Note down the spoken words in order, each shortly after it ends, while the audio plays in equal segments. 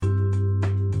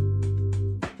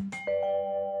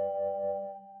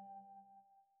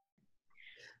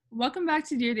Welcome back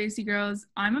to Dear Daisy Girls.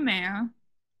 I'm Amaya.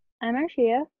 I'm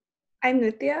Arshia. I'm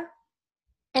Nithya.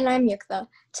 And I'm Yukta.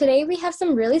 Today we have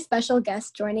some really special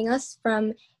guests joining us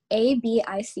from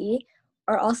ABIC,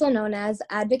 or also known as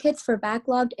Advocates for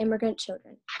Backlogged Immigrant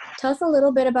Children. Tell us a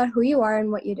little bit about who you are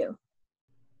and what you do.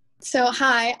 So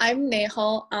hi, I'm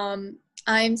Nehal.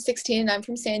 I'm 16 and I'm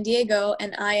from San Diego,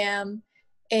 and I am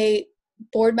a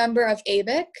board member of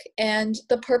ABIC, and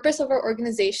the purpose of our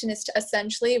organization is to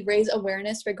essentially raise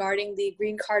awareness regarding the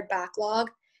green card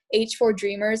backlog, H-4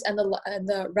 Dreamers, and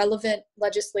the relevant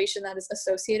legislation that is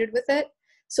associated with it.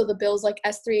 So the bills like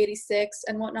S-386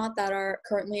 and whatnot that are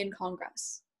currently in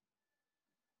Congress.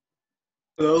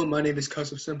 Hello, my name is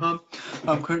Kaustubh Simha.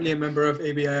 I'm currently a member of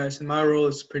ABIS, and my role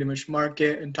is pretty much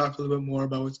market and talk a little bit more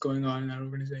about what's going on in our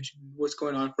organization, what's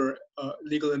going on for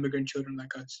legal immigrant children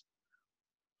like us.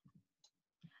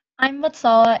 I'm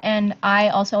Vatsala, and I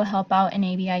also help out in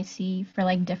ABIC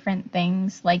for different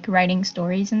things like writing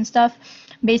stories and stuff.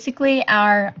 Basically,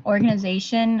 our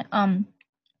organization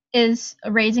is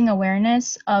raising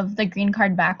awareness of the green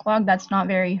card backlog that's not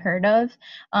very heard of.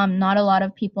 Not a lot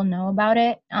of people know about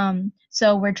it.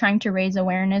 So we're trying to raise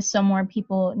awareness so more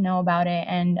people know about it,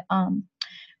 and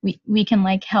we can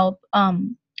help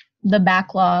the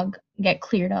backlog get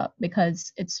cleared up,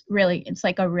 because it's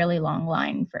a really long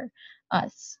line for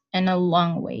us and a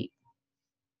long wait.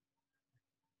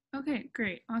 Okay,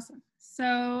 great, awesome.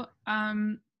 So,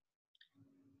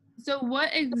 what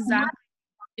exactly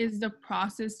is the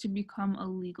process to become a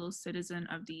legal citizen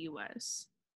of the U.S.?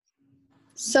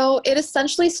 So it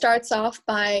essentially starts off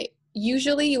by,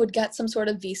 usually you would get some sort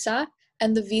of visa,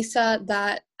 and the visa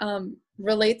that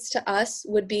relates to us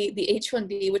would be the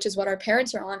H-1B, which is what our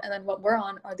parents are on, and then what we're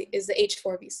on is the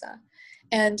H-4 visa.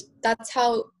 And that's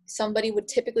how somebody would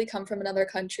typically come from another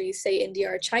country, say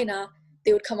India or China.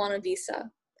 They would come on a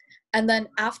visa. And then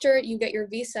after you get your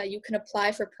visa, you can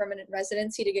apply for permanent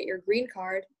residency to get your green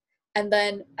card. And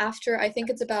then after, I think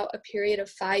it's about a period of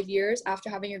 5 years after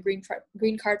having your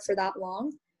green card for that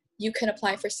long, you can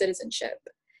apply for citizenship.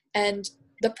 And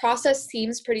the process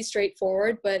seems pretty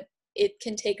straightforward, but it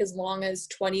can take as long as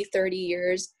 20, 30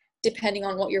 years, depending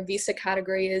on what your visa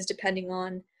category is, depending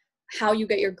on how you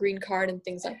get your green card and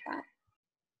things like that.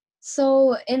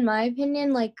 So in my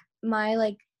opinion,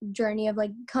 my journey of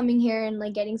coming here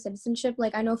and getting citizenship,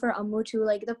 I know for Ammu too,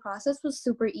 the process was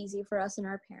super easy for us and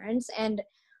our parents, and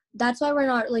that's why we're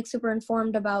not super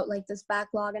informed about this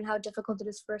backlog and how difficult it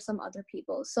is for some other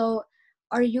people. So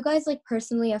are you guys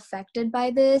personally affected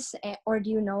by this, or do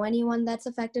you know anyone that's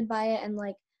affected by it, and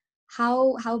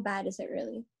how bad is it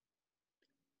really?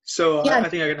 So yeah. I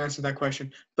think I can answer that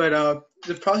question. But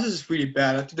the process is really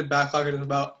bad. I think the backlog is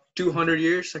about 200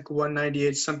 years,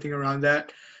 198, something around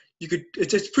that.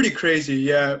 It's pretty crazy.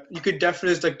 Yeah, you could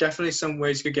definitely, there's definitely some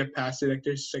ways you could get past it.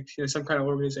 There's some kind of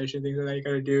organization things that you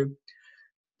gotta do.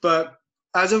 But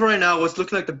as of right now, what's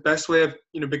looking like the best way of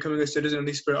becoming a citizen, at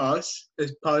least for us,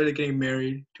 is probably getting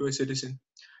married to a citizen.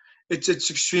 It's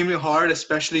extremely hard,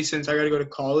 especially since I got to go to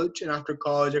college, and after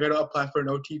college, I got to apply for an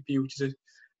OTP, which is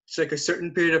a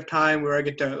certain period of time where I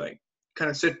get to kind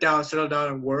of settle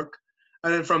down, and work,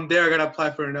 and then from there I got to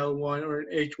apply for an L1 or an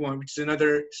H1, which is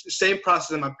another same process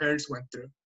that my parents went through.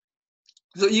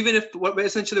 So even if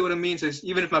essentially what it means is,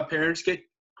 even if my parents get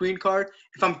green card,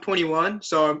 if I'm 21,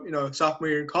 so I'm sophomore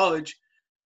year in college,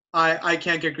 I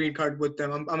can't get green card with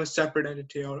them. I'm a separate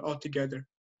entity altogether.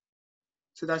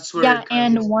 So that's where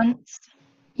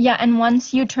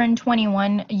once you turn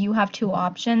 21, you have two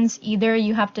options. Either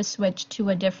you have to switch to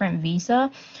a different visa,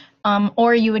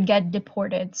 or you would get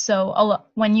deported. So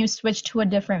when you switch to a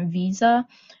different visa,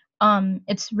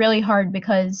 it's really hard,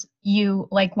 because you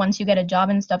once you get a job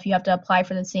and stuff, you have to apply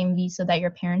for the same visa that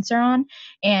your parents are on,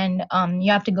 and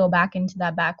you have to go back into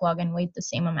that backlog and wait the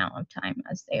same amount of time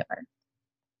as they are.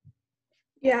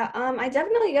 Yeah, I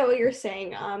definitely get what you're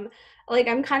saying.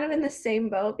 I'm kind of in the same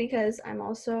boat, because I'm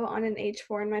also on an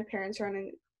H-4 and my parents are on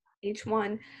an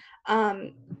H-1.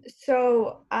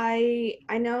 So I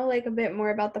know a bit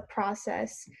more about the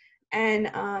process,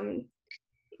 and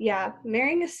yeah,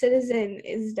 marrying a citizen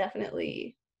is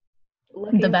definitely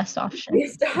the best option.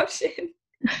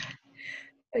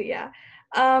 But yeah.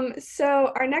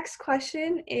 So our next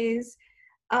question is,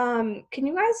 can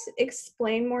you guys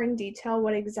explain more in detail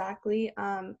what exactly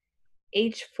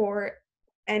H-4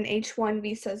 and H-1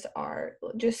 visas are,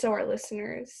 just so our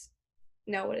listeners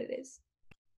know what it is?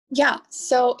 Yeah,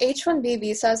 so H-1B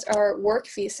visas are work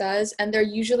visas, and they're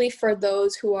usually for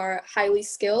those who are highly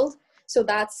skilled. So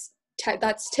that's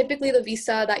typically the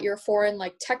visa that your foreign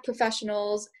tech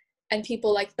professionals and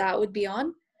people like that would be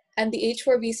on. And the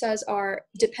H-4 visas are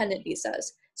dependent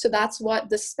visas. So that's what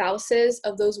the spouses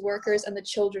of those workers and the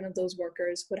children of those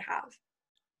workers would have.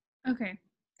 Okay,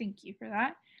 thank you for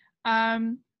that.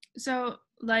 So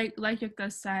like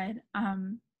Yukta said,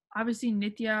 obviously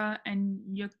Nitya and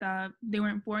Yukta, they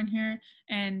weren't born here,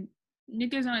 and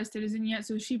Nitya's not a citizen yet,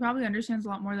 so she probably understands a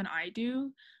lot more than I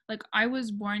do. Like, I was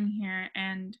born here,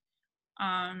 and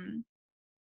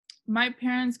my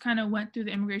parents kind of went through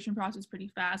the immigration process pretty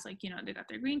fast. Like, they got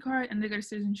their green card and they got a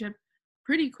citizenship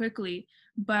pretty quickly,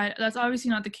 but that's obviously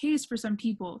not the case for some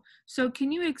people. So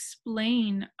can you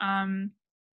explain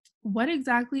what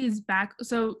exactly is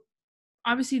so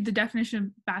obviously the definition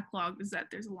of backlog is that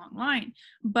there's a long line,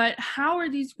 but how are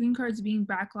these green cards being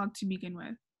backlogged to begin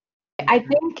with? I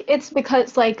think it's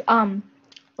because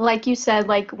like you said,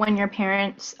 like when your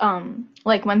parents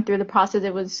like went through the process,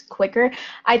 it was quicker.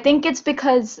 I think it's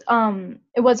because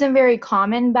it wasn't very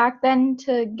common back then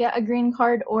to get a green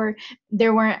card, or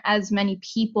there weren't as many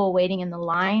people waiting in the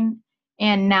line.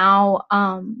 And now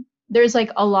there's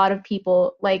like a lot of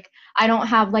people. Like, I don't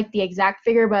have like the exact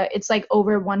figure, but it's like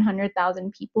over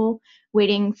 100,000 people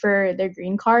waiting for their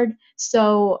green card.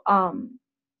 So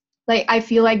like, I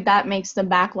feel like that makes the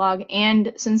backlog,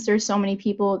 and since there's so many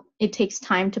people, it takes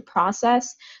time to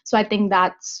process. So I think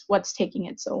that's what's taking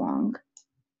it so long.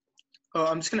 Oh,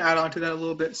 I'm just going to add on to that a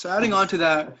little bit. So adding on to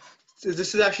that,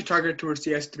 this is actually targeted towards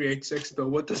the S386 bill.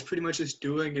 What this pretty much is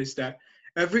doing is that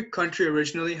every country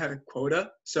originally had a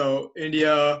quota. So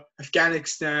India,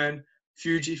 Afghanistan,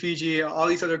 Fiji, all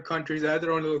these other countries, they had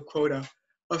their own little quota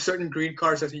of certain green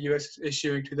cards that the U.S. is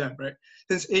issuing to them, right?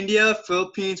 Since India,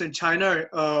 Philippines, and China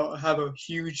have a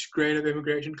huge grain of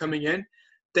immigration coming in,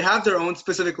 they have their own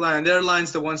specific line. Their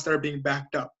line's the ones that are being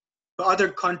backed up. But other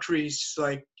countries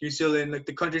like New Zealand, like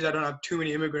the countries that don't have too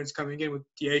many immigrants coming in with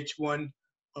the H1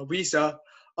 visa,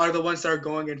 are the ones that are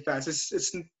going in fast.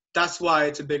 That's why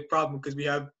it's a big problem, because we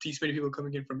have these many people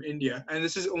coming in from India. And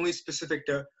this is only specific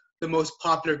to the most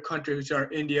popular countries, which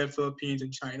are India, Philippines,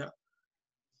 and China.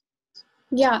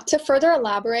 Yeah, to further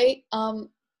elaborate,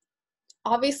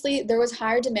 obviously there was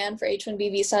higher demand for H-1B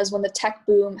visas when the tech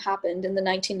boom happened in the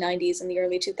 1990s and the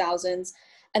early 2000s.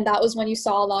 And that was when you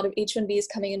saw a lot of H-1Bs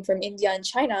coming in from India and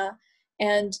China.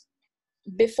 And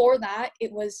before that,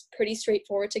 it was pretty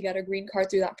straightforward to get a green card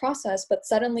through that process. But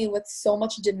suddenly, with so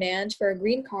much demand for a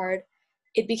green card,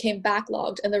 it became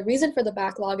backlogged. And the reason for the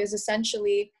backlog is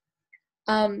essentially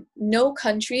no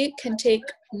country can take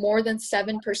more than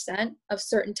 7% of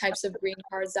certain types of green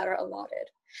cards that are allotted.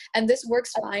 And this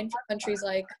works fine for countries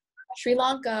like Sri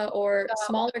Lanka or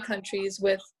smaller countries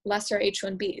with lesser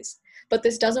H-1Bs. But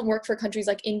this doesn't work for countries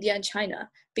like India and China,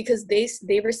 because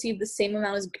they receive the same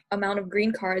amount of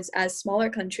green cards as smaller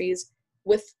countries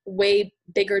with way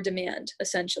bigger demand,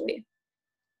 essentially.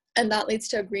 And that leads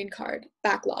to a green card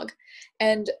backlog.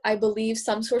 And I believe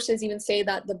some sources even say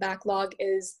that the backlog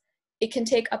it can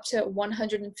take up to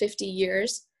 150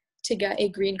 years to get a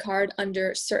green card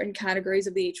under certain categories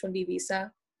of the H-1B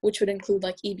visa, which would include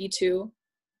like EB2.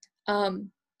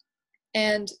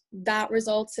 And that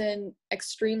results in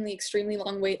extremely, extremely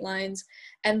long wait lines.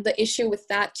 And the issue with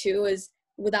that too is,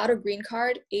 without a green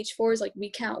card, H4s, like,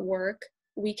 we can't work,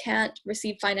 we can't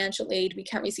receive financial aid, we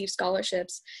can't receive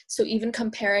scholarships. So even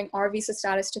comparing our visa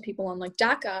status to people on like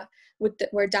DACA,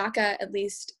 where DACA, at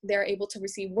least they're able to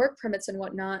receive work permits and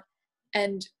whatnot,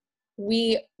 and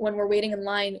when we're waiting in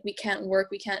line, we can't work,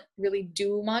 we can't really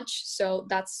do much. So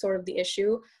that's sort of the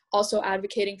issue. Also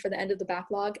advocating for the end of the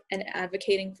backlog and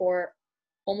advocating for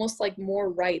almost like more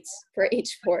rights for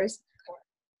H4s.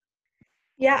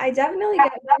 Yeah, I definitely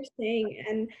get what you're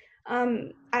saying.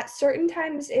 And at certain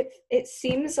times, it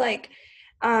seems like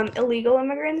illegal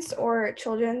immigrants or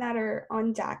children that are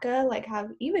on DACA like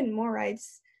have even more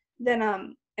rights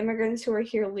than immigrants who are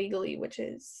here legally, which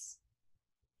is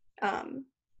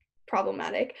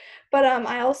problematic. But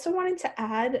I also wanted to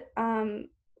add,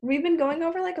 we've been going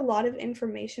over like a lot of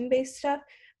information-based stuff,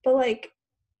 but like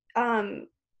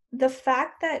the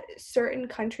fact that certain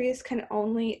countries can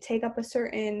only take up a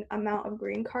certain amount of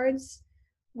green cards,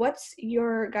 what's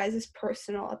your guys'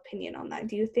 personal opinion on that?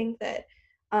 Do you think that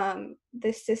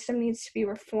this system needs to be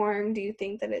reformed? Do you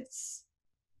think that it's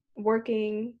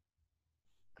working?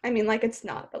 I mean, like, it's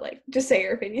not, but like, just say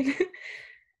your opinion.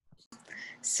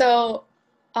 So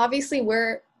obviously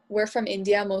we're from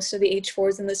India. Most of the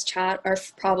H4s in this chat are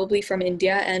probably from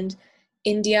India, and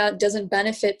India doesn't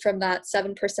benefit from that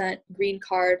 7% green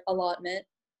card allotment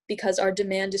because our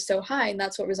demand is so high, and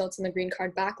that's what results in the green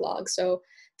card backlog. So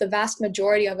the vast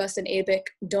majority of us in ABIC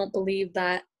don't believe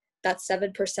that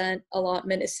 7%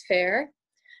 allotment is fair.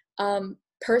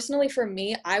 Personally, for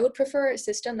me, I would prefer a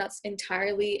system that's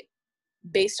entirely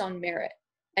based on merit.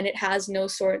 and it has no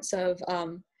sorts of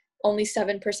only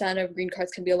 7% of green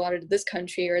cards can be allotted to this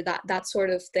country, or that sort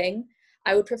of thing.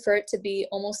 I would prefer it to be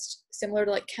almost similar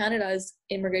to like Canada's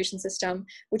immigration system,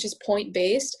 which is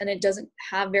point-based, and it doesn't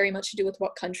have very much to do with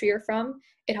what country you're from.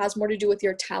 It has more to do with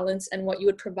your talents and what you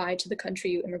would provide to the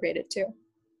country you immigrated to.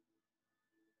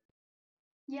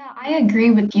 Yeah, I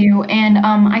agree with you. And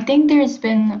I think there's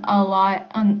been a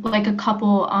lot, like a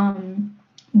couple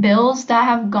bills that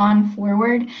have gone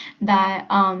forward that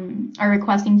are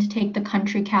requesting to take the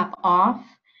country cap off,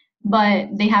 but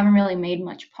they haven't really made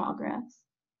much progress.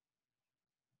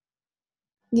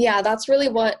 Yeah, that's really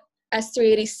what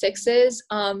S386 is.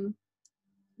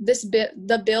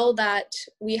 The bill that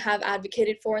we have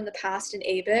advocated for in the past in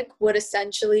ABIC would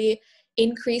essentially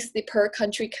increase the per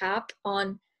country cap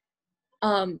on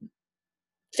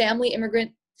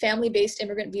family-based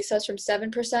immigrant visas from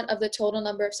 7% of the total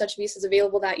number of such visas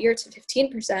available that year to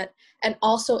 15%, and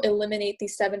also eliminate the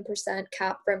 7%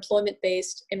 cap for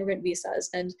employment-based immigrant visas,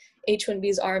 and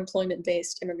H-1Bs are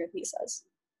employment-based immigrant visas.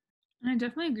 I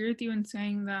definitely agree with you in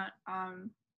saying that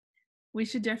we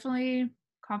should definitely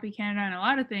copy Canada on a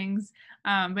lot of things,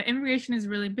 but immigration is a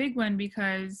really big one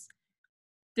because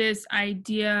this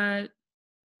idea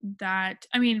that,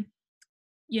 I mean,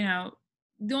 you know,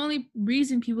 the only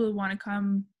reason people would want to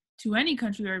come to any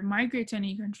country or migrate to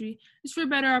any country is for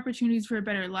better opportunities, for a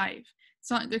better life. It's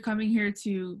not like they're coming here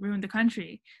to ruin the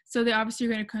country. So they obviously are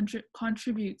going to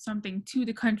contribute something to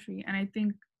the country. And I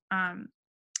think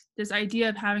this idea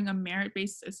of having a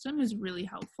merit-based system is really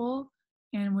helpful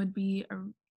and would be a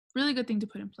really good thing to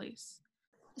put in place.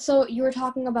 So you were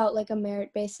talking about like a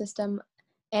merit-based system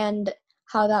and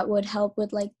how that would help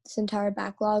with like this entire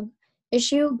backlog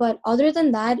issue, but other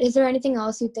than that, is there anything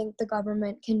else you think the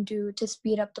government can do to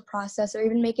speed up the process or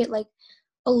even make it like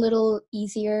a little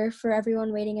easier for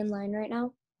everyone waiting in line right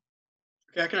now?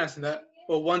 Okay, I can answer that.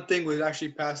 Well, one thing was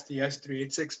actually passed the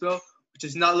S386 bill, which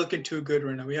is not looking too good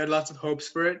right now. We had lots of hopes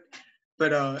for it,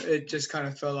 but it just kind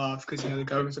of fell off because the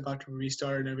government's about to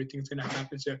restart and everything's going to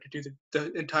happen, so you have to do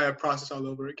the entire process all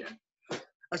over again.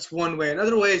 That's one way.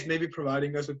 Another way is maybe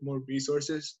providing us with more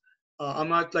resources. I'm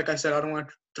not, like I said, I don't want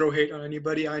to throw hate on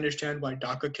anybody. I understand why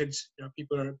DACA kids,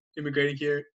 people are immigrating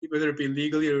here, whether it be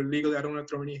legally or illegally. I don't want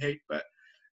to throw any hate, but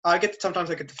sometimes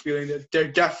I get the feeling that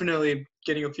they're definitely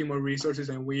getting a few more resources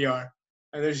than we are.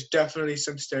 And there's definitely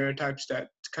some stereotypes that's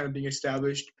kind of being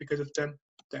established because of them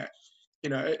that,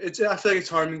 I feel like it's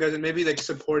harming us, and maybe like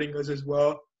supporting us as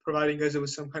well, providing us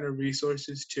with some kind of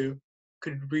resources too,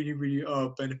 could really, really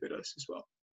benefit us as well.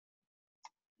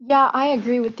 Yeah, I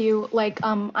agree with you. Like,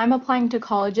 I'm applying to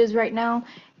colleges right now,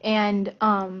 and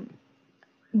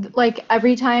like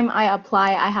every time I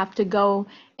apply, I have to go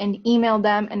and email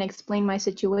them and explain my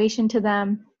situation to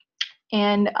them.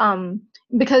 And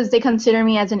because they consider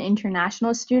me as an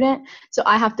international student, so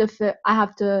I have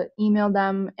to email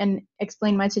them and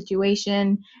explain my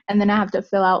situation, and then I have to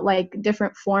fill out like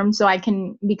different forms so I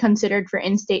can be considered for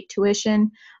in-state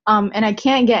tuition. And I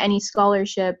can't get any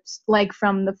scholarships like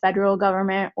from the federal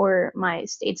government or my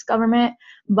state's government,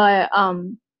 but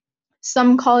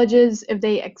some colleges, if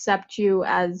they accept you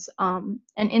as an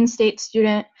in-state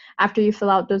student after you fill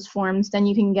out those forms, then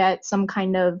you can get some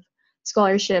kind of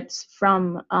scholarships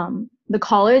from the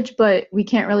college, but we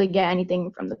can't really get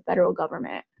anything from the federal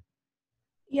government.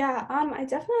 Yeah, I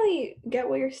definitely get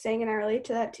what you're saying, and I relate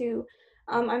to that too.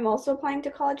 I'm also applying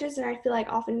to colleges, and I feel like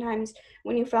oftentimes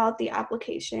when you fill out the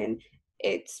application,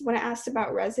 it's when it asks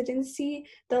about residency,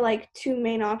 the like two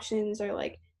main options are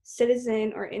like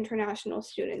citizen or international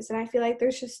students, and I feel like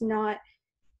there's just not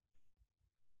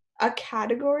a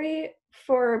category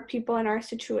for people in our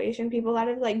situation, people that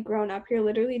have like grown up here,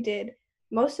 literally did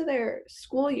most of their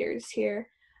school years here,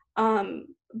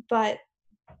 but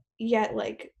yet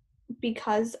like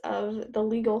because of the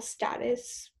legal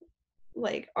status,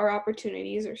 like our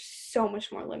opportunities are so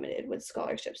much more limited with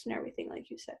scholarships and everything, like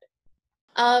you said.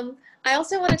 I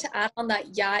also wanted to add on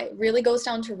that, yeah, it really goes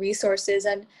down to resources.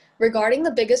 And regarding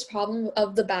the biggest problem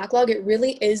of the backlog, it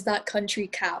really is that country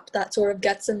cap that sort of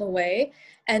gets in the way.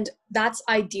 And that's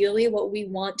ideally what we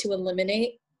want to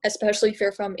eliminate, especially if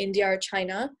you're from India or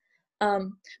China.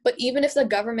 But even if the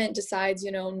government decides,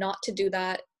 not to do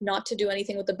that, not to do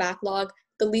anything with the backlog,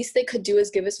 the least they could do is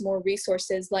give us more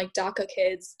resources like DACA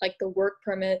kids, like the work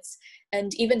permits,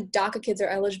 and even DACA kids are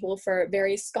eligible for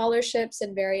various scholarships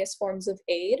and various forms of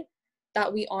aid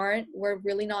that we aren't. We're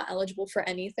really not eligible for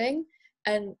anything.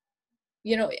 And,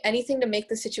 anything to make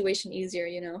the situation easier,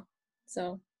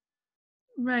 so.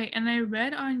 Right, and I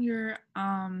read on your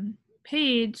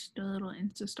page, the little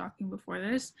Insta stalking before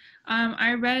this,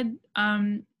 I read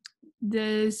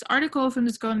this article from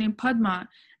this girl named Padma,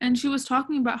 and she was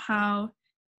talking about how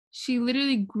she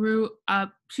literally grew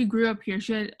up here.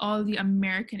 She had all the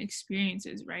American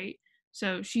experiences, right?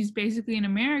 So she's basically an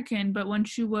American, but when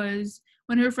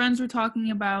her friends were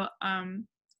talking about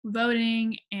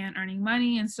voting and earning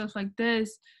money and stuff like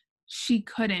this, she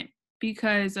couldn't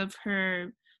because of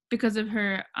her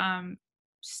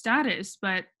status.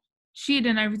 But she had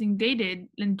done everything they did,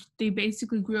 and they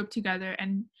basically grew up together,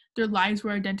 and their lives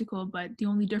were identical, but the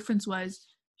only difference was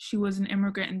she was an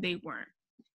immigrant and they weren't.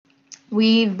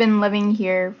 We've been living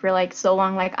here for like so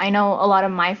long. Like I know a lot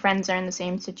of my friends are in the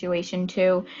same situation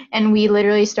too, and we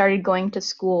literally started going to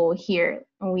school here.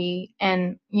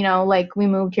 Like we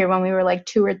moved here when we were like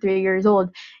 2 or 3 years old,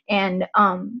 and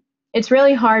it's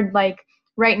really hard. Like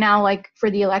right now, like for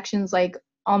the elections, like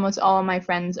almost all of my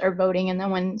friends are voting, and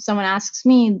then when someone asks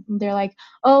me, they're like,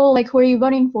 "Oh, like who are you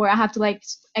voting for?" I have to like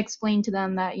explain to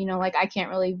them that like I can't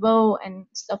really vote and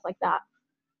stuff like that.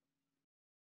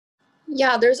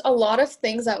 Yeah, there's a lot of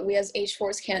things that we as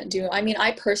H4s can't do. I mean,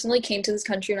 I personally came to this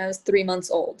country when I was 3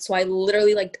 months old. So I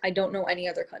literally, like, I don't know any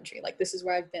other country. Like, this is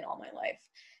where I've been all my life.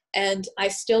 And I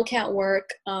still can't work.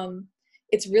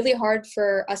 It's really hard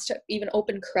for us to even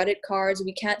open credit cards.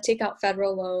 We can't take out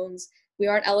federal loans. We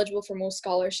aren't eligible for most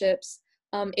scholarships.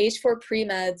 H4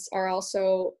 pre-meds are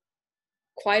also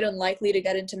quite unlikely to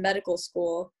get into medical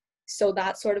school. So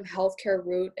that sort of healthcare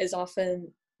route is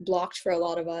often blocked for a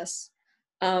lot of us.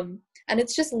 And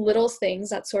it's just little things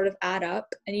that sort of add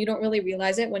up, and you don't really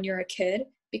realize it when you're a kid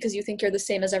because you think you're the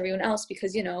same as everyone else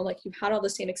because, like you've had all the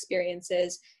same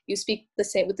experiences, you speak the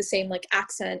same with the same like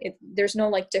accent. There's no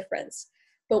like difference.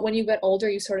 But when you get older,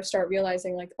 you sort of start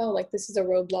realizing like, oh, like this is a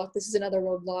roadblock. This is another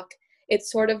roadblock.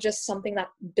 It's sort of just something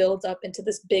that builds up into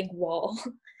this big wall.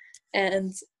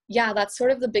 And yeah, that's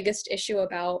sort of the biggest issue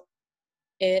about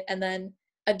it. And then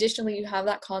additionally, you have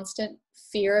that constant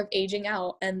fear of aging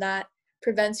out, and that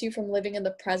prevents you from living in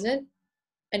the present,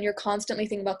 and you're constantly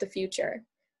thinking about the future.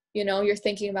 You're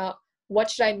thinking about what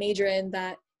should I major in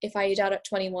that if I age out at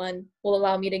 21 will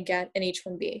allow me to get an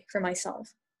H-1B for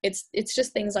myself. It's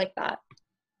just things like that.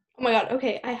 Oh my God.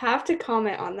 Okay. I have to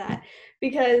comment on that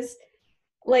because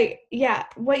like, yeah,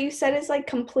 what you said is like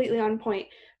completely on point.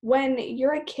 When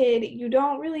you're a kid, you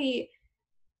don't really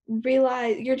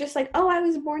realize, you're just like, oh, I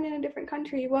was born in a different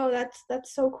country. Whoa,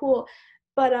 that's so cool.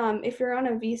 But if you're on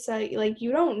a visa, like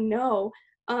you don't know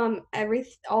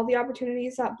all the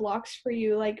opportunities that blocks for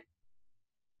you. Like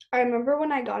I remember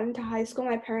when I got into high school,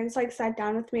 my parents like sat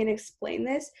down with me and explained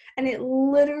this, and it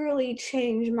literally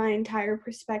changed my entire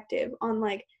perspective on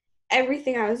like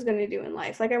everything I was going to do in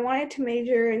life. Like I wanted to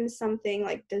major in something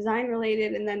like design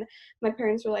related, and then my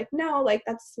parents were like, no, like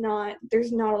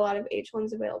there's not a lot of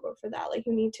H1s available for that. Like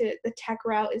the tech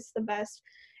route is the best.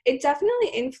 It definitely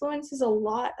influences a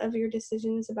lot of your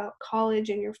decisions about college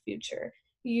and your future.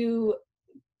 You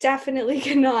definitely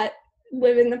cannot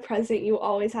live in the present. You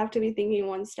always have to be thinking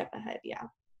one step ahead. Yeah.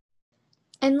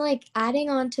 And like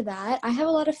adding on to that, I have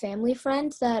a lot of family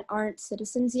friends that aren't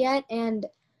citizens yet, and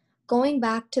going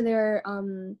back to their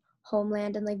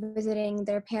homeland and like visiting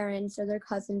their parents or their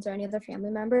cousins or any other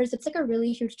family members, it's like a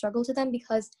really huge struggle to them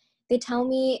because they tell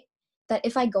me that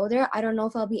if I go there, I don't know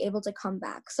if I'll be able to come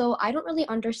back. So I don't really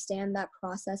understand that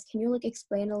process. Can you like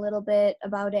explain a little bit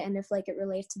about it and if like it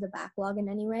relates to the backlog in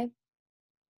any way?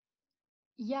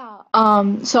 Yeah.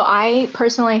 So I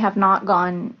personally have not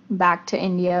gone back to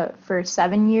India for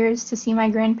 7 years to see my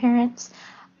grandparents.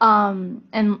 And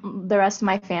the rest of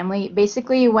my family.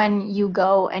 Basically, when you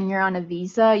go and you're on a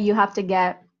visa, you have to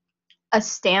get a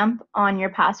stamp on your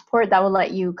passport that will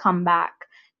let you come back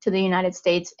to the United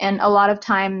States. And a lot of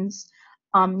times,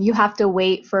 you have to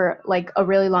wait for like a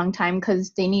really long time because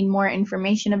they need more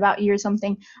information about you or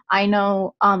something. I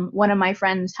know one of my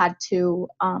friends had to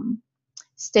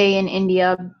stay in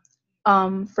India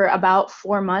for about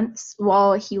 4 months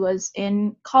while he was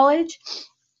in college.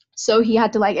 So he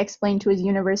had to like explain to his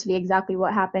university exactly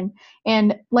what happened.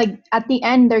 And like at the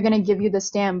end, they're going to give you the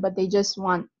stamp, but they just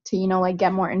want to, like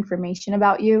get more information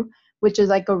about you, which is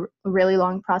like a really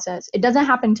long process. It doesn't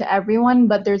happen to everyone,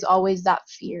 but there's always that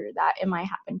fear that it might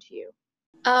happen to you.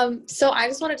 So I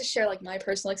just wanted to share like my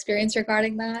personal experience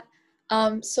regarding that.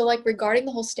 So like regarding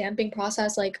the whole stamping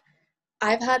process, like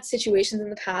I've had situations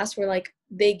in the past where like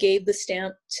they gave the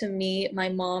stamp to me, my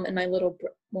mom, and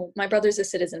my brother's a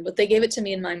citizen, but they gave it to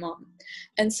me and my mom.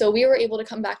 And so we were able to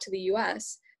come back to the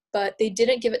US, but they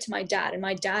didn't give it to my dad. And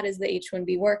my dad is the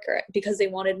H-1B worker because they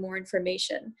wanted more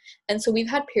information. And so we've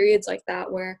had periods like that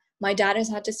where my dad has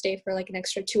had to stay for like an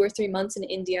extra 2 or 3 months in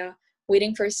India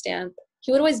waiting for a stamp.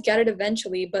 he would always get it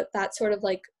eventually, but that sort of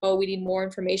like, oh, we need more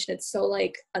information, it's so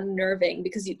like unnerving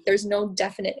because there's no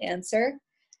definite answer,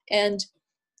 and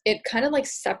it kind of like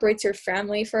separates your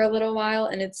family for a little while,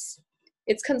 and it's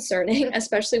concerning,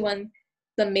 especially when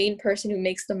the main person who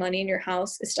makes the money in your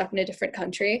house is stuck in a different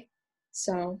country.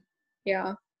 So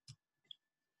yeah.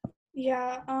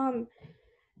 Yeah.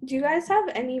 Do you guys have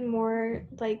any more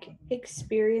like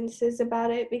experiences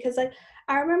about it? Because like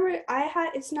I remember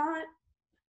it's not,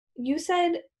 you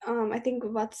said I think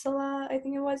Vatsala, I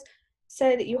think it was,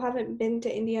 said you haven't been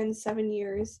to India in 7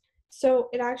 years. So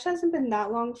it actually hasn't been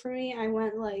that long for me. I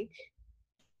went like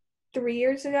 3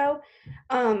 years ago.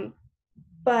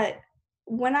 But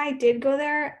when I did go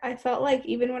there, I felt like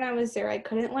even when I was there, I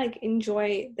couldn't like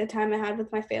enjoy the time I had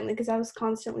with my family because I was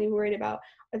constantly worried about,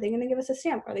 are they going to give us a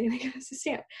stamp? Are they going to give us a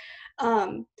stamp?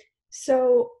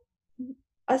 So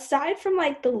aside from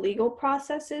like the legal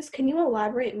processes, can you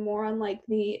elaborate more on like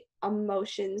the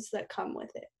emotions that come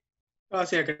with it? I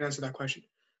think I can answer that question.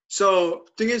 So,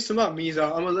 thing is about me is,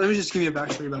 let me just give you a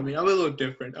backstory about me. I'm a little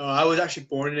different. I was actually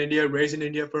born in India, raised in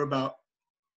India for about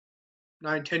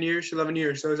 9, 10 years, 11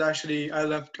 years. So it was actually,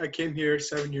 I came here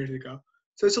 7 years ago.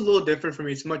 So it's a little different for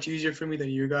me. It's much easier for me than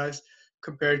you guys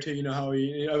compared to, how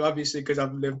obviously because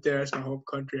I've lived there. It's my home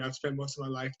country. I've spent most of my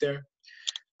life there.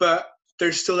 But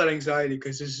there's still that anxiety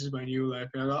because this is my new life.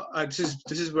 And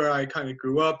this is where I kind of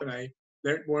grew up and I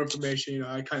learned more information.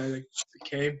 I kind of like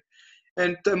became.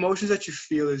 And the emotions that you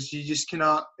feel is you just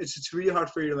cannot, it's really hard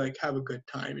for you to like have a good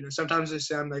time. Sometimes I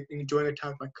say I'm like enjoying a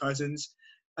time with my cousins.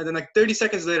 And then like 30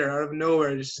 seconds later, out of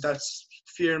nowhere, just that's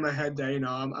fear in my head that, I'm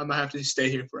gonna have to stay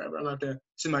here forever. I'm gonna have to,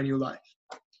 this is my new life.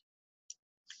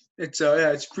 It's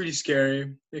yeah, it's pretty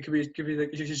scary. It could be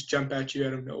like, it just jump at you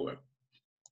out of nowhere.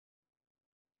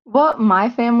 What my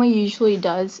family usually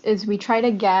does is we try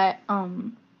to get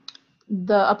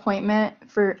the appointment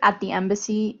for at the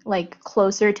embassy like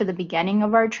closer to the beginning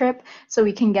of our trip so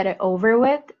we can get it over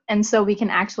with and so we can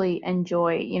actually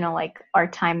enjoy like our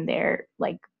time there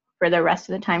like for the rest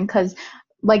of the time, because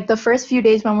like the first few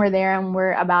days when we're there and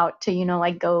we're about to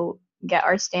like go get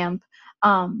our stamp,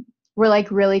 we're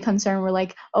like really concerned. We're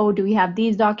like, oh, do we have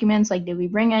these documents, like did we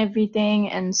bring everything?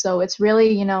 And so it's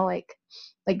really like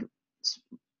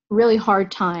really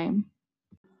hard time.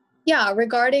 Yeah,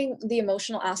 regarding the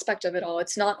emotional aspect of it all,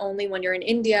 it's not only when you're in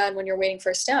India and when you're waiting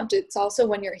for a stamp, it's also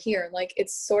when you're here. Like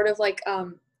it's sort of like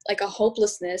a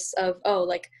hopelessness of, oh,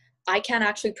 like I can't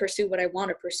actually pursue what I want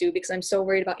to pursue because I'm so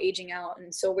worried about aging out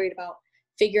and so worried about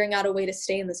figuring out a way to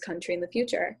stay in this country in the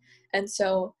future. And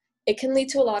so it can lead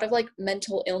to a lot of like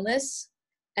mental illness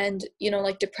and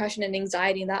like depression and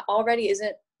anxiety, and that already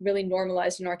isn't really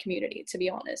normalized in our community, to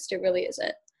be honest. It really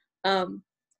isn't.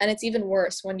 And it's even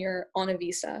worse when you're on a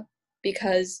visa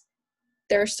because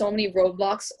there are so many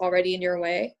roadblocks already in your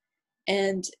way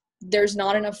and there's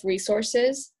not enough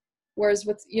resources. Whereas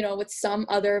with some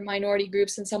other minority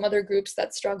groups and some other groups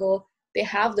that struggle, they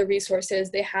have the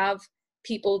resources, they have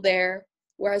people there.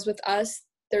 Whereas with us,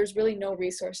 there's really no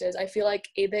resources. I feel like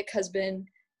ABIC has been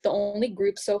the only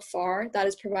group so far that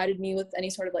has provided me with any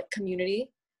sort of like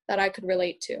community that I could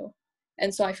relate to.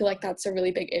 And so I feel like that's a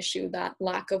really big issue, that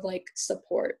lack of like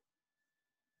support.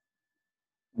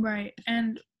 Right.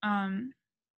 And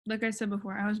like I said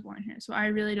before, I was born here, so I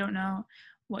really don't know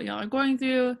what y'all are going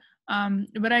through.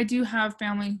 But I do have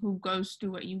family who goes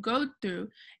through what you go through.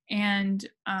 And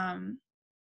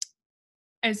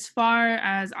as far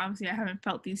as, obviously I haven't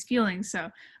felt these feelings,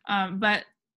 so but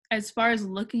as far as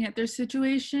looking at their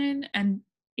situation, and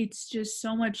it's just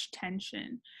so much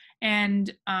tension.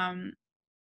 And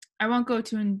I won't go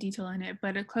too in detail in it,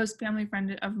 but a close family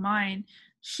friend of mine,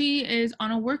 she is on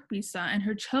a work visa and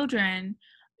her children,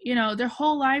 their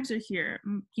whole lives are here.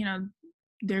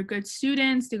 They're good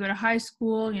students, they go to high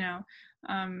school,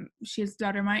 she has a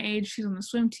daughter my age, she's on the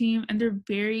swim team, and they're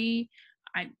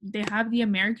they have the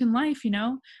American life,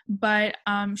 but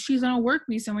she's on a work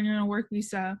visa. When you're on a work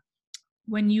visa,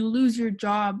 when you lose your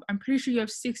job, I'm pretty sure you have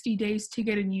 60 days to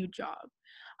get a new job.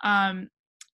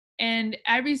 And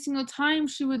every single time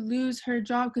she would lose her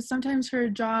job, because sometimes her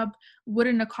job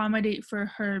wouldn't accommodate for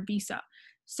her visa.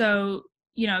 So,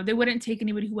 they wouldn't take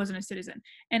anybody who wasn't a citizen.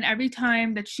 And every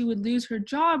time that she would lose her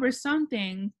job or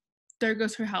something, there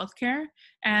goes her healthcare.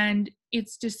 And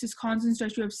it's just this constant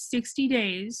stretch. You have 60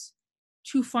 days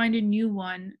to find a new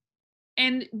one.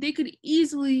 And they could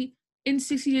easily, in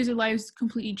 60 days, their lives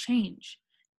completely change.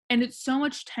 And it's so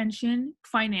much tension,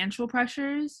 financial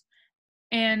pressures,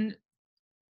 and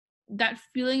that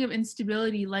feeling of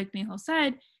instability, like Nehal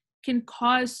said, can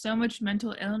cause so much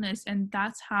mental illness. And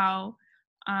that's how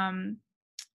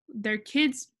their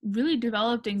kids really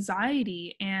developed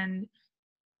anxiety and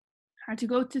had to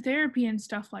go to therapy and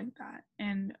stuff like that.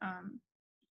 And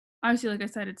obviously, like I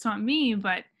said, it's not me,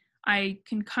 but I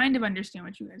can kind of understand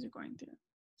what you guys are going through.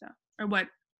 So, or what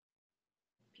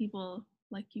people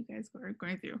like you guys are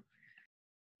going through.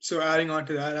 So adding on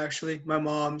to that, actually, my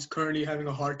mom's currently having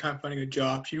a hard time finding a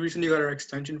job. She recently got her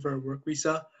extension for her work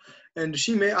visa, and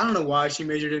I don't know why she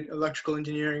majored in electrical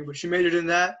engineering, but she majored in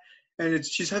that, and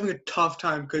she's having a tough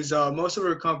time because most of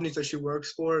her companies that she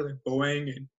works for, like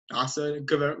Boeing and NASA,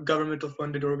 governmental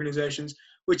funded organizations,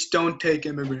 which don't take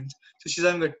immigrants. So she's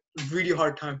having a really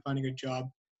hard time finding a job.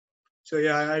 So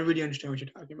yeah, I really understand what you're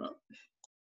talking about.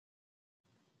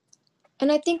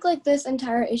 And I think like this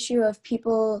entire issue of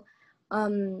people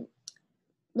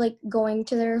like going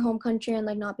to their home country and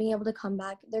like not being able to come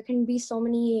back, there can be so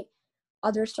many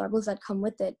other struggles that come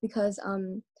with it, because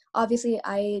obviously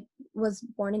I was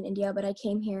born in India, but I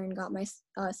came here and got my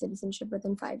citizenship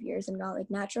within 5 years and got like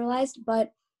naturalized.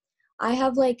 But I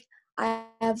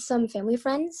have some family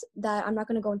friends that I'm not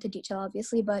going to go into detail,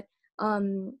 obviously, but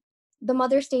the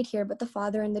mother stayed here, but the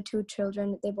father and the two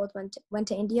children, they both went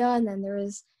to India, and then there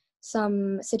was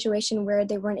some situation where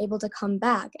they weren't able to come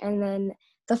back, and then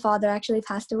the father actually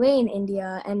passed away in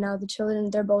India, and now the children,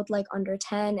 they're both like under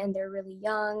 10 and they're really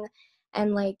young.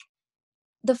 And like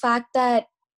the fact that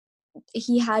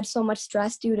he had so much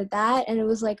stress due to that, and it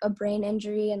was like a brain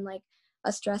injury and like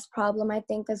a stress problem, I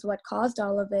think, is what caused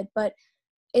all of it. But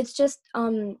it's just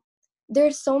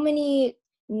there's so many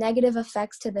negative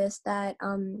effects to this that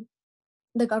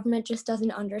the government just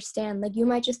doesn't understand. Like, you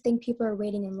might just think people are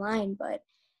waiting in line, but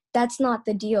that's not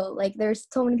the deal. Like, there's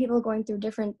so many people going through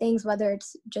different things, whether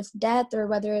it's just death or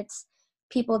whether it's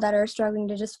people that are struggling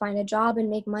to just find a job and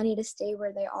make money to stay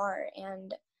where they are.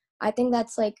 And I think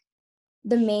that's like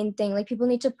the main thing. Like, people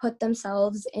need to put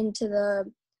themselves into the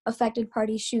affected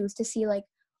party's shoes to see like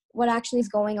what actually is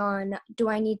going on. Do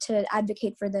I need to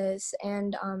advocate for this?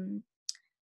 And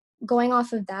going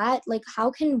off of that, like,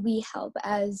 how can we help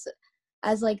as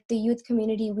like the youth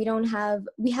community? We have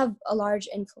a large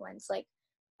influence like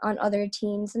on other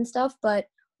teens and stuff, but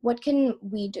what can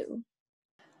we do?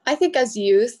 I think as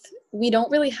youth, we don't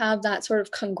really have that sort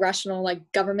of congressional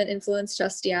like government influence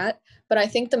just yet, but I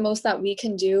think the most that we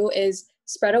can do is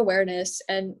spread awareness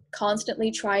and constantly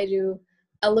try to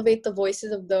elevate the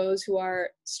voices of those who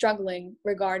are struggling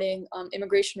regarding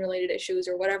immigration related issues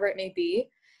or whatever it may be.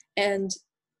 And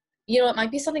it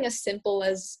might be something as simple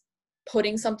as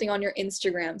putting something on your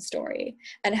Instagram story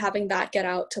and having that get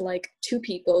out to like 2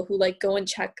 people who like go and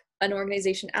check an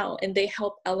organization out, and they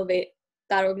help elevate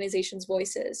that organization's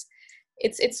voices.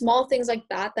 It's small things like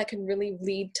that that can really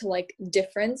lead to like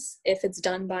difference if it's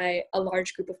done by a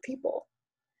large group of people.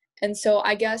 And so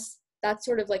I guess that's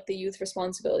sort of like the youth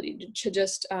responsibility, to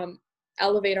just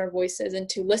elevate our voices and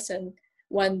to listen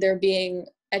when they're being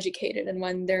educated and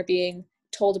when they're being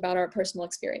told about our personal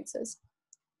experiences.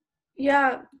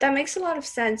 Yeah, that makes a lot of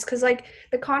sense, because like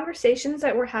the conversations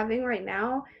that we're having right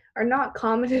now are not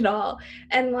common at all.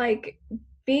 And like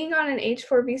being on an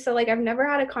H4 visa, like I've never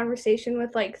had a conversation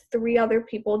with like 3 other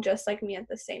people just like me at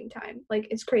the same time. Like,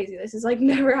 it's crazy. This has like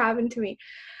never happened to me.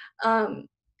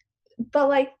 But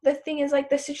like the thing is, like,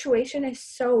 the situation is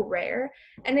so rare,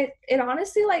 and it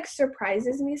honestly like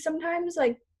surprises me sometimes,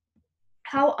 like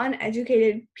how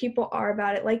uneducated people are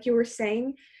about it. Like you were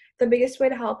saying, the biggest way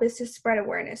to help is to spread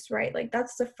awareness, right? Like,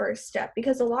 that's the first step,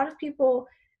 because a lot of people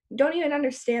don't even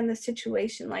understand the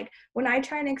situation. Like, when I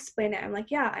try and explain it, I'm like,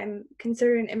 yeah, I'm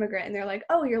considered an immigrant, and they're like,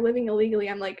 oh, you're living illegally.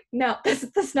 I'm like, no,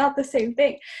 that's not the same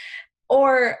thing.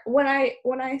 Or when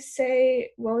I say,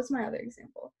 what was my other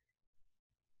example?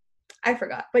 I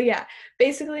forgot. But yeah,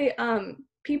 basically,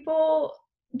 people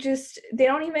just, they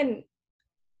don't even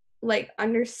like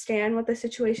understand what the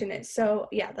situation is. So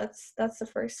yeah, that's the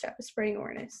first step, is spreading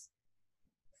awareness.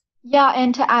 Yeah,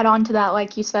 and to add on to that,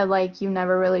 like you said, like you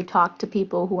never really talked to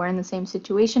people who are in the same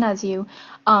situation as you.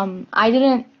 I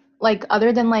didn't, like,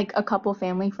 other than like a couple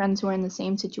family friends who are in the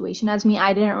same situation as me,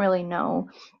 I didn't really know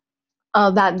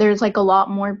that there's like a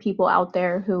lot more people out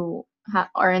there who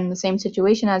are in the same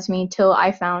situation as me, till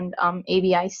I found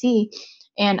ABIC.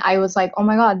 And I was like, oh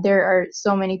my God, there are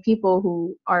so many people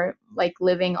who are like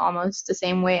living almost the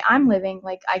same way I'm living.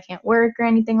 Like, I can't work or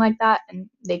anything like that, and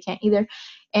they can't either.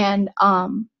 And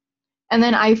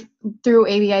then through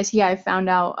ABIC, I found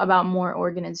out about more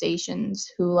organizations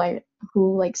who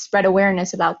spread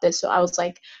awareness about this. So I was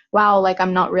like, wow, like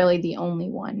I'm not really the only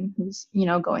one who's,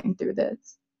 going through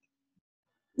this.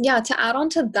 Yeah, to add on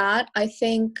to that, I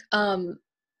think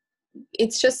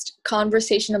it's just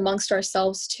conversation amongst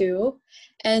ourselves too.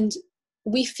 And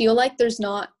we feel like there's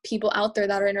not people out there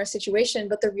that are in our situation,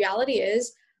 but the reality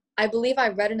is, I believe I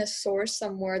read in a source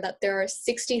somewhere that there are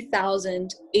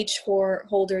 60,000 H4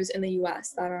 holders in the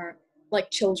US that are like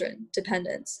children,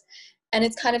 dependents. And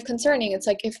it's kind of concerning. It's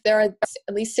like, if there are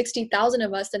at least 60,000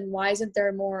 of us, then why isn't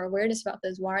there more awareness about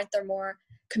this? Why aren't there more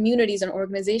communities and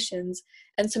organizations?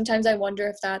 And sometimes I wonder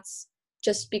if that's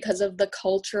just because of the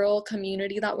cultural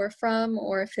community that we're from,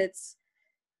 or if it's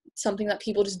something that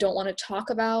people just don't want to talk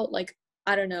about. Like,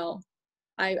 I don't know.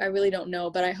 I really don't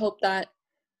know, but I hope that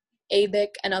ABIC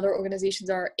and other organizations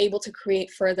are able to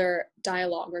create further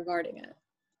dialogue regarding it.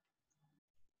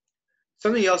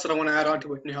 Something else that I want to add on to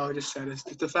what Nihal just said is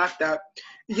the fact that,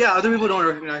 yeah, other people don't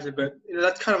recognize it, but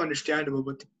that's kind of understandable.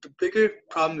 But the bigger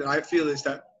problem that I feel is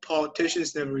that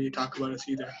politicians never really talk about us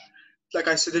either. Like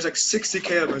I said, there's like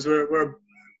 60K of us. We're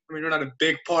not a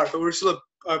big part, but we're still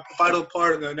a vital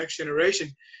part of the next generation.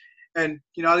 And,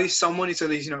 at least someone needs to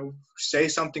at least, say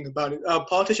something about it.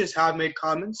 Politicians have made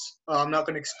comments. I'm not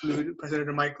going to exclude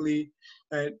President Mike Lee,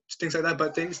 things like that,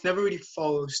 but things never really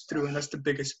follows through, and that's the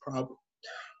biggest problem.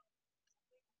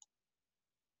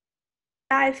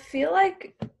 I feel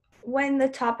like when the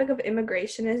topic of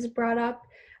immigration is brought up,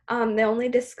 they only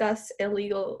discuss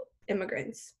illegal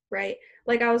immigrants, right?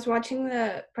 Like, I was watching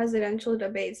the presidential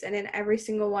debates, and in every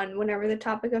single one, whenever the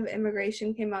topic of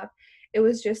immigration came up, it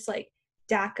was just like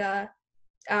DACA,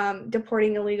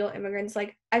 deporting illegal immigrants.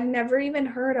 Like, I've never even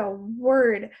heard a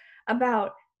word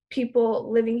about people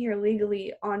living here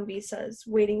legally on visas,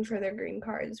 waiting for their green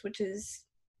cards, which is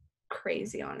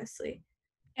crazy, honestly.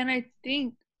 And I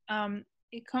think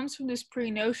it comes from this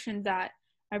pre-notion that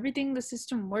everything in the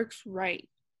system works right,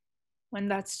 when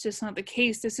that's just not the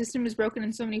case. The system is broken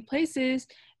in so many places,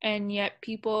 and yet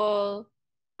people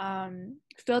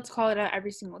fail to call it out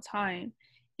every single time.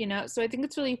 So I think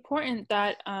it's really important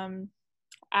that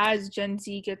as Gen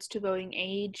Z gets to voting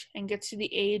age and gets to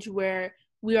the age where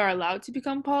we are allowed to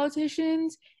become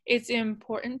politicians, it's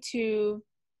important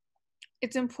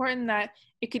that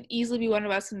it could easily be one of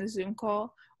us in the Zoom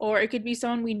call, or it could be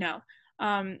someone we know.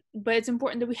 But it's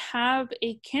important that we have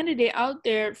a candidate out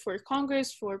there for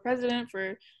Congress, for president,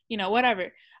 for,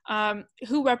 whatever,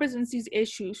 who represents these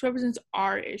issues, who represents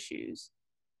our issues.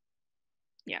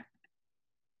 Yeah.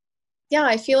 Yeah,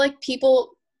 I feel like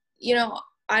people,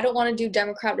 I don't want to do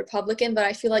Democrat, Republican, but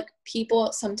I feel like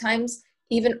people sometimes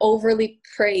even overly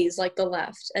praise like the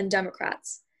left and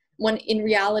Democrats, when in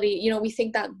reality, we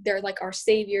think that they're like our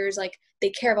saviors, like they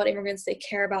care about immigrants, they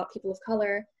care about people of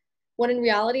color, when in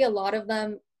reality, a lot of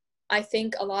them, I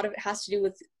think a lot of it has to do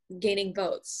with gaining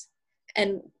votes.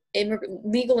 And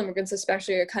legal immigrants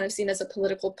especially are kind of seen as a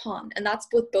political pawn, and that's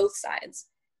with both sides.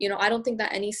 I don't think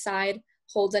that any side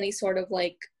holds any sort of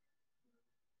like,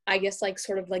 I guess, like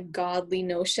sort of like godly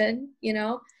notion,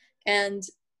 and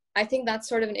I think that's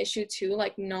sort of an issue too,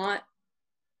 like not,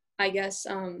 I guess,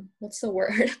 what's the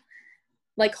word?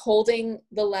 Like holding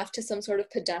the left to some sort of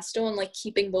pedestal and like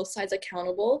keeping both sides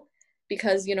accountable,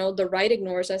 because, the right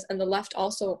ignores us and the left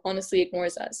also honestly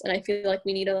ignores us. And I feel like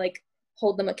we need to like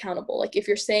hold them accountable. Like, if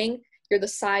you're saying you're the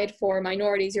side for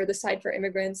minorities, you're the side for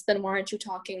immigrants, then why aren't you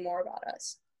talking more about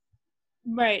us?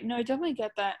 Right. No, I definitely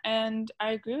get that. And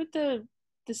I agree with the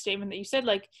statement that you said,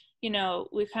 like, we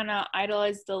kind of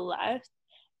idolize the left.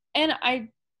 And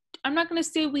I'm not going to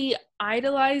say we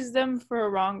idolize them for a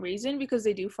wrong reason, because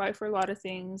they do fight for a lot of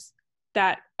things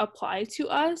that apply to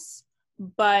us.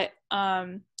 But,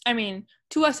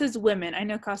 to us as women, I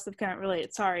know Kostov can't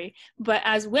relate, sorry. But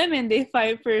as women, they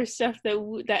fight for stuff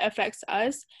that affects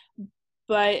us.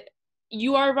 But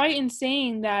you are right in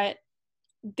saying that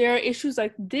there are issues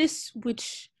like this,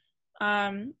 which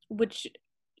play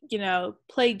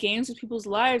games with people's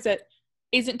lives, that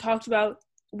isn't talked about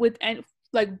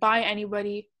by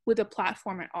anybody with a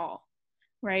platform at all,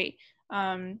 right?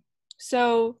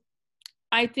 So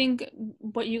I think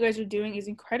what you guys are doing is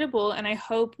incredible, and I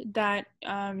hope that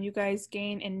you guys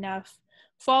gain enough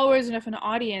followers, enough an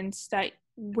audience that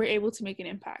we're able to make an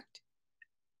impact.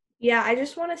 Yeah, I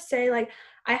just want to say, like,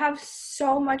 I have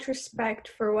so much respect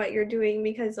for what you're doing,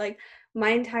 because, like, my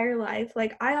entire life,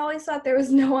 like, I always thought there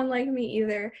was no one like me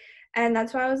either. And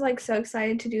that's why I was, like, so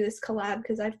excited to do this collab,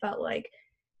 because I felt like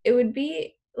it would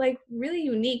be, like, really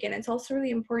unique. And it's also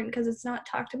really important because it's not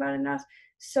talked about enough.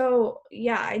 So,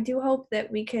 yeah, I do hope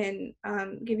that we can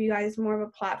give you guys more of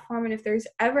a platform. And if there's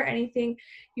ever anything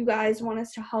you guys want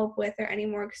us to help with, or any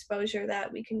more exposure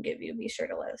that we can give you, be sure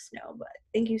to let us know. But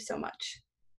thank you so much.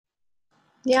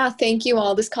 Yeah, thank you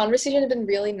all. This conversation has been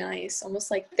really nice, almost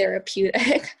like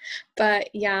therapeutic. But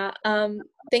yeah,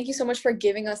 thank you so much for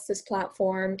giving us this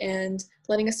platform and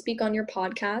letting us speak on your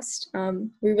podcast.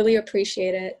 We really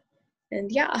appreciate it.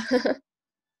 And yeah.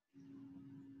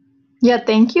 Yeah,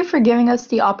 thank you for giving us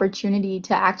the opportunity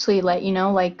to actually let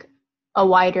like a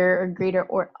wider or greater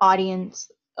or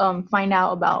audience find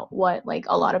out about what like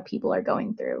a lot of people are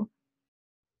going through.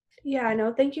 Yeah,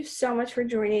 no, thank you so much for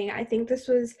joining. I think this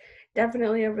was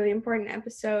definitely a really important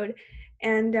episode.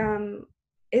 And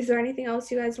is there anything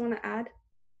else you guys want to add?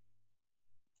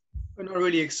 But not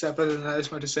really, except other than that, I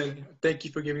just want to say thank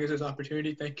you for giving us this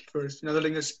opportunity. Thank you for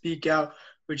letting us speak out,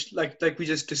 which like we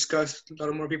just discussed, a lot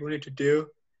of more people need to do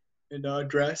and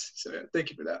address. So yeah, thank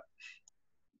you for that.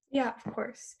 Yeah, of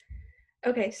course.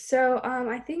 Okay, so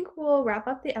I think we'll wrap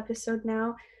up the episode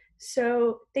now.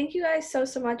 So thank you guys so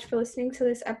much for listening to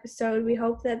this episode. We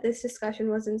hope that this discussion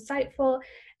was insightful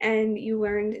and you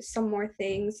learned some more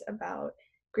things about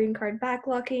green card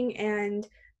backlocking and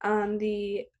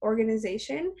the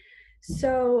organization.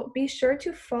 So be sure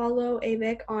to follow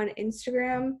ABIC on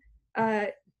Instagram.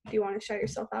 Do you want to shout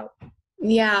yourself out?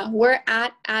 Yeah, we're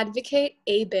at Advocate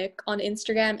ABIC on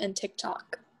Instagram and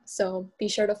TikTok. So be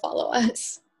sure to follow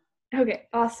us. Okay,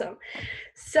 awesome.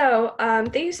 So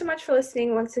thank you so much for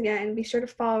listening once again. Be sure to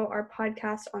follow our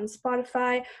podcast on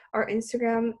Spotify, our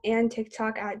Instagram, and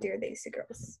TikTok at Dear Daisy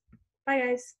Girls. Bye,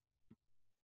 guys.